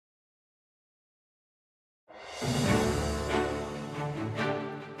The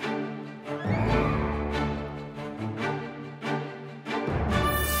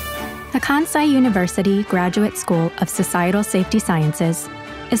Kansai University Graduate School of Societal Safety Sciences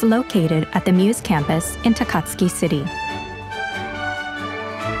is located at the Muse campus in Takatsuki City.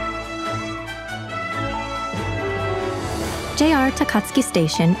 JR Takatsuki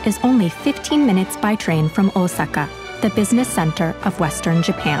Station is only 15 minutes by train from Osaka, the business center of Western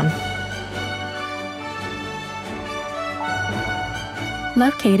Japan.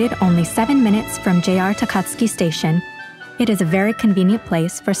 Located only 7 minutes from JR Takatsuki Station, it is a very convenient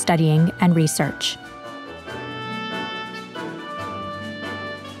place for studying and research.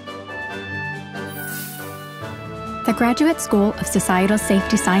 The Graduate School of Societal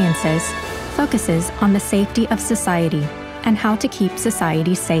Safety Sciences focuses on the safety of society and how to keep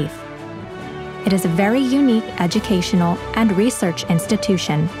society safe. It is a very unique educational and research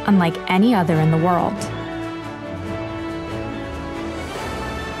institution unlike any other in the world.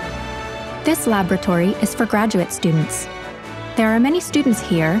 This laboratory is for graduate students. There are many students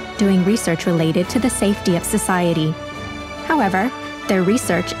here doing research related to the safety of society. However, their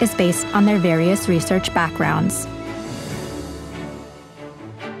research is based on their various research backgrounds.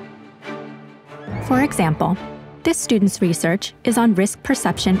 For example, this student's research is on risk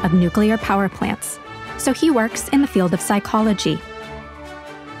perception of nuclear power plants, so he works in the field of psychology.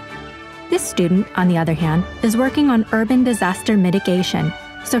 This student, on the other hand, is working on urban disaster mitigation,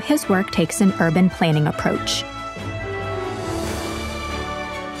 so his work takes an urban planning approach.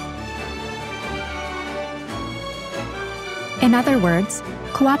 In other words,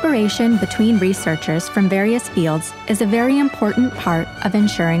 cooperation between researchers from various fields is a very important part of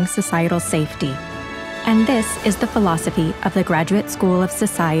ensuring societal safety. And this is the philosophy of the Graduate School of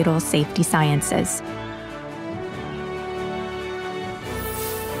Societal Safety Sciences.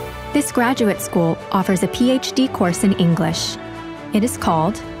 This graduate school offers a Ph.D. course in English. It is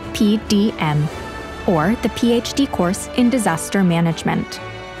called PDM, or the Ph.D. course in Disaster Management.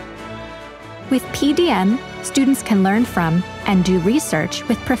 With PDM, students can learn from and do research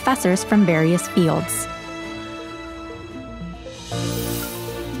with professors from various fields.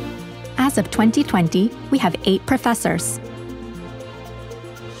 As of 2020, we have 8 professors.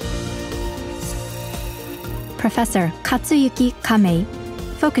 Professor Katsuyuki Kamei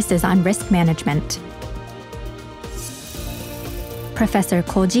focuses on risk management. Professor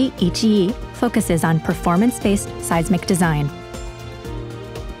Koji Ichii focuses on performance-based seismic design.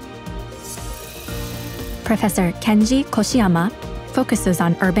 Professor Kenji Koshiyama focuses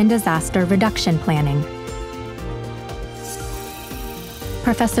on urban disaster reduction planning.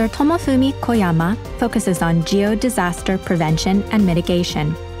 Professor Tomofumi Koyama focuses on geo-disaster prevention and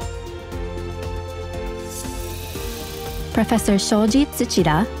mitigation. Professor Shoji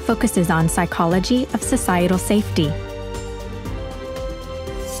Tsuchida focuses on psychology of societal safety.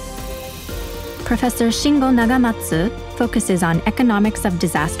 Professor Shingo Nagamatsu focuses on economics of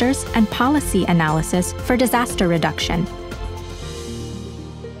disasters and policy analysis for disaster reduction.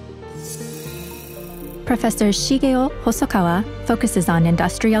 Professor Shigeo Hosokawa focuses on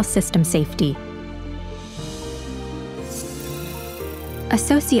industrial system safety.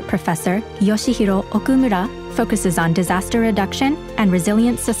 Associate Professor Yoshihiro Okumura focuses on disaster reduction and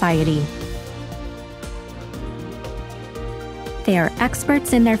resilient society. They are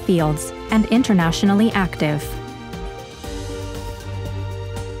experts in their fields and internationally active.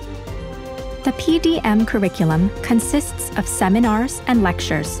 The PDM curriculum consists of seminars and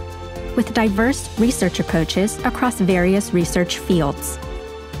lectures, with diverse research approaches across various research fields.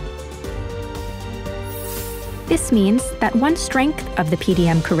 This means that one strength of the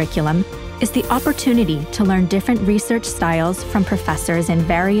PDM curriculum is the opportunity to learn different research styles from professors in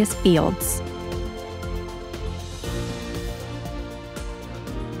various fields.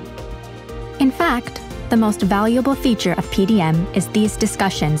 In fact, the most valuable feature of PDM is these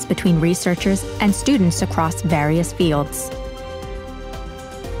discussions between researchers and students across various fields.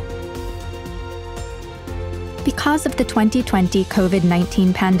 Because of the 2020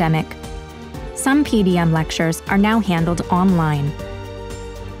 COVID-19 pandemic, some PDM lectures are now handled online.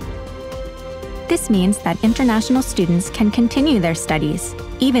 This means that international students can continue their studies,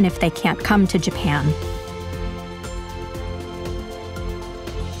 even if they can't come to Japan.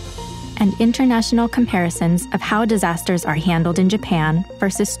 And international comparisons of how disasters are handled in Japan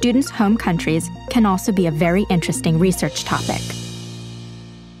versus students' home countries can also be a very interesting research topic.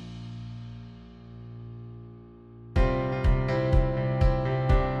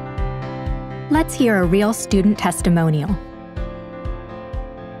 Let's hear a real student testimonial.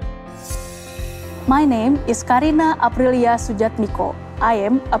 My name is Karina Aprilia Sujatmiko. I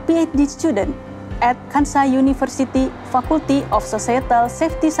am a PhD student. at Kansai University Faculty of Societal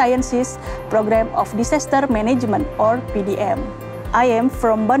Safety Sciences Program of Disaster Management or PDM. I am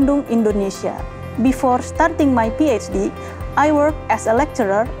from Bandung, Indonesia. Before starting my PhD, I worked as a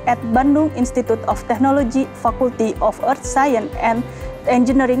lecturer at Bandung Institute of Technology Faculty of Earth Science and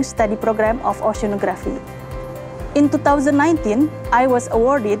Engineering Study Program of Oceanography. In 2019, I was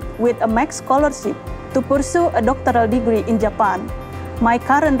awarded with a Max Scholarship to pursue a doctoral degree in Japan. My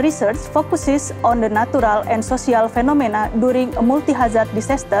current research focuses on the natural and social phenomena during a multi-hazard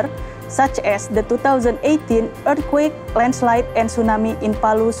disaster, such as the 2018 earthquake, landslide, and tsunami in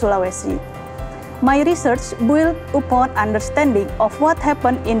Palu, Sulawesi. My research built upon understanding of what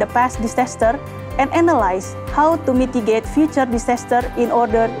happened in the past disaster and analyze how to mitigate future disaster in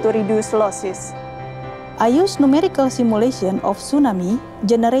order to reduce losses. I use numerical simulation of tsunami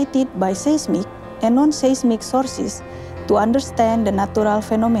generated by seismic and non-seismic sources to understand the natural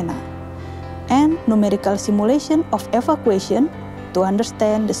phenomena, and numerical simulation of evacuation to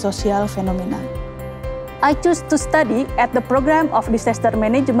understand the social phenomena. I choose to study at the program of disaster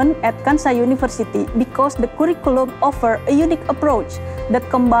management at Kansai University because the curriculum offers a unique approach that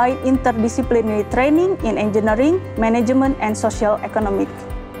combines interdisciplinary training in engineering, management, and social economic.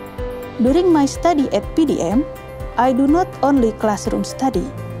 During my study at PDM, I do not only classroom study,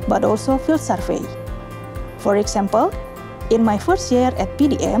 but also field survey. For example, in my first year at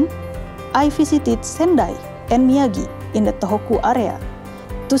PDM, I visited Sendai and Miyagi in the Tohoku area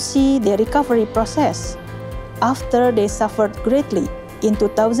to see their recovery process after they suffered greatly in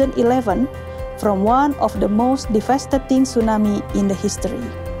 2011 from one of the most devastating tsunami in the history.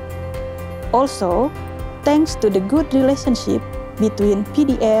 Also, thanks to the good relationship between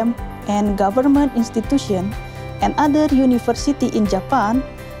PDM and government institution and other university in Japan,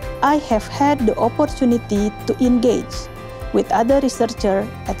 I have had the opportunity to engage with other researchers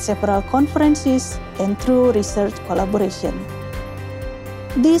at several conferences and through research collaboration.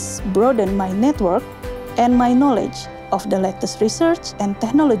 This broadened my network and my knowledge of the latest research and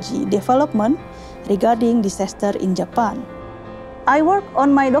technology development regarding disaster in Japan. I work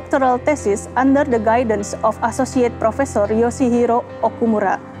on my doctoral thesis under the guidance of Associate Professor Yoshihiro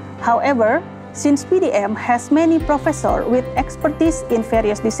Okumura. However, since PDM has many professors with expertise in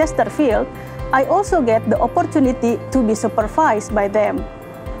various disaster fields, I also get the opportunity to be supervised by them.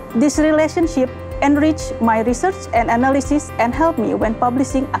 This relationship enriched my research and analysis and helped me when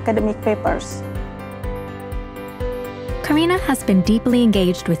publishing academic papers. Karina has been deeply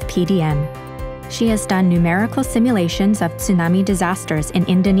engaged with PDM. She has done numerical simulations of tsunami disasters in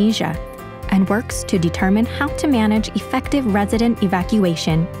Indonesia and works to determine how to manage effective resident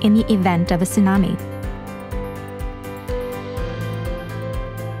evacuation in the event of a tsunami.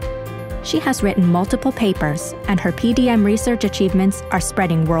 She has written multiple papers, and her PDM research achievements are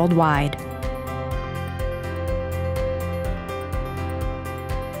spreading worldwide.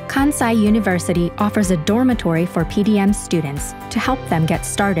 Kansai University offers a dormitory for PDM students to help them get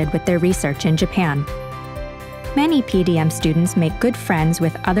started with their research in Japan. Many PDM students make good friends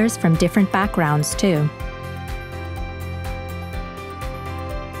with others from different backgrounds, too.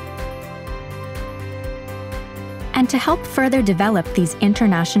 And to help further develop these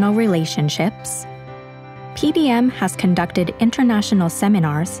international relationships, PDM has conducted international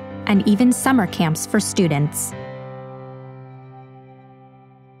seminars and even summer camps for students.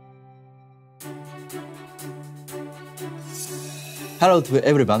 Hello to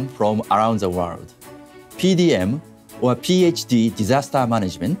everyone from around the world. PDM, or Ph.D. Disaster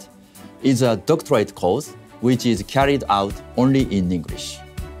Management, is a doctorate course which is carried out only in English.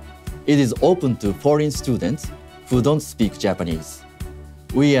 It is open to foreign students who don't speak Japanese.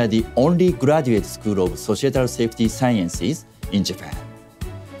 We are the only graduate school of societal safety sciences in Japan.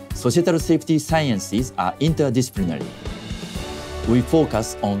 Societal safety sciences are interdisciplinary. We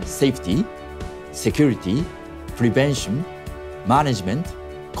focus on safety, security, prevention, management,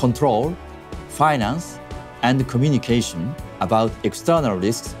 control, finance, and communication about external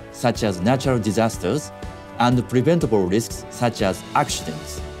risks such as natural disasters and preventable risks such as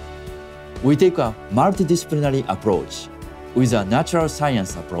accidents. We take a multidisciplinary approach with a natural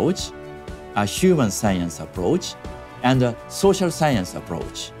science approach, a human science approach, and a social science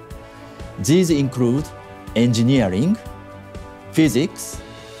approach. These include engineering, physics,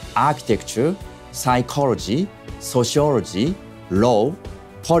 architecture, psychology, sociology, law,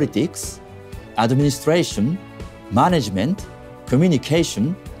 politics, administration, management,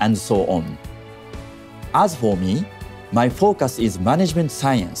 communication, and so on. As for me, my focus is management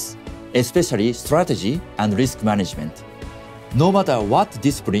science, especially strategy and risk management. No matter what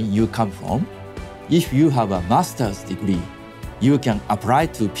discipline you come from, if you have a master's degree, you can apply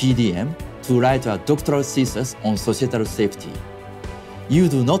to PDM to write a doctoral thesis on societal safety. You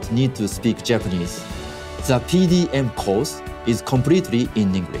do not need to speak Japanese. The PDM course is completely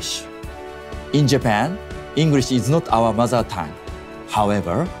in English. In Japan, English is not our mother tongue.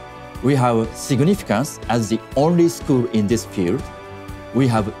 However, we have significance as the only school in this field. We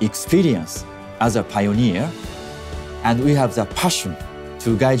have experience as a pioneer, and we have the passion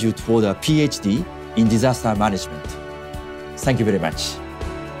to guide you toward a Ph.D. in disaster management. Thank you very much.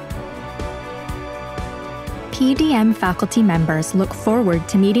 PDM faculty members look forward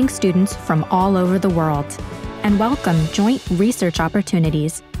to meeting students from all over the world and welcome joint research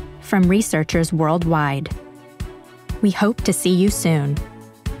opportunities from researchers worldwide. We hope to see you soon.